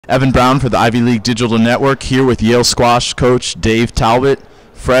Evan Brown for the Ivy League Digital Network here with Yale squash coach Dave Talbott,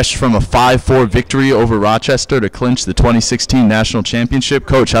 fresh from a 5-4 victory over Rochester to clinch the 2016 National Championship.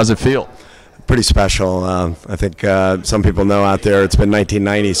 Coach, how's it feel? Pretty special. I think some people know out there it's been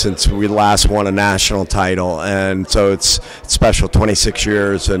 1990 since we last won a national title, and so it's special. 26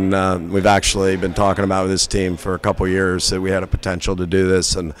 years, and we've actually been talking about with this team for a couple years that we had a potential to do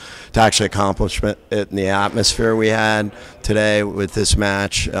this, and to actually accomplish it in the atmosphere we had today with this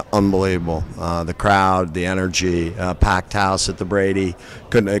match, unbelievable. The crowd, the energy, packed house at the Brady,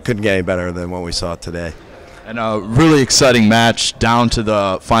 couldn't get any better than what we saw today. And a really exciting match down to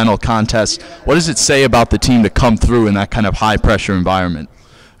the final contest. What does it say about the team to come through in that kind of high-pressure environment?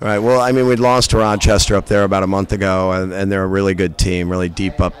 All right. Well, I mean, we'd lost to Rochester up there about a month ago, and they're a really good team, really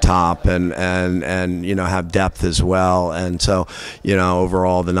deep up top, and you know, have depth as well. And so, you know,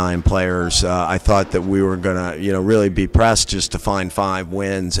 overall the 9 players, I thought that we were gonna, you know, really be pressed just to find 5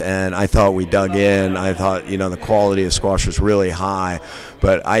 wins, and I thought we dug in. I thought, you know, the quality of squash was really high,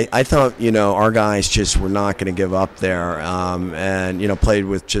 but I thought, you know, our guys just were not going to give up there, and you know, played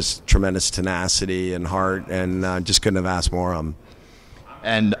with just tremendous tenacity and heart, and just couldn't have asked more of them.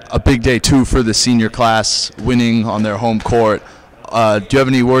 And a big day, too, for the senior class, winning on their home court. Do you have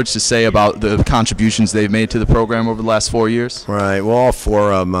any words to say about the contributions they've made to the program over the last 4 years? Right. Well, all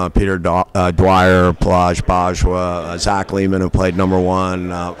 4 of them, Peter Dwyer, Plage Bajwa, Zach Lehman, who played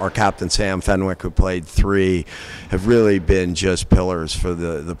 #1, our captain Sam Fenwick, who played 3, have really been just pillars for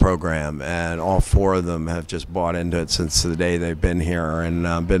the program. And all 4 of them have just bought into it since the day they've been here,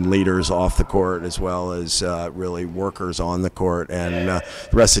 and been leaders off the court as well as really workers on the court. And the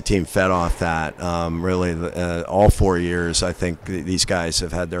rest of the team fed off that. Really, all 4 years, I think these guys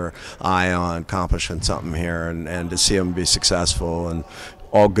have had their eye on accomplishing something here, and to see them be successful, and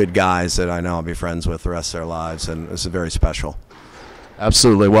all good guys that I know I'll be friends with the rest of their lives, and this is very special.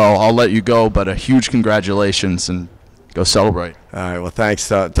 Absolutely. Well, I'll let you go, but a huge congratulations, and go celebrate. All right. Well, thanks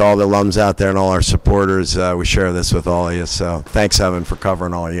to all the alums out there and all our supporters. We share this with all of you, so thanks, Evan, for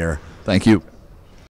covering all year. Thank you.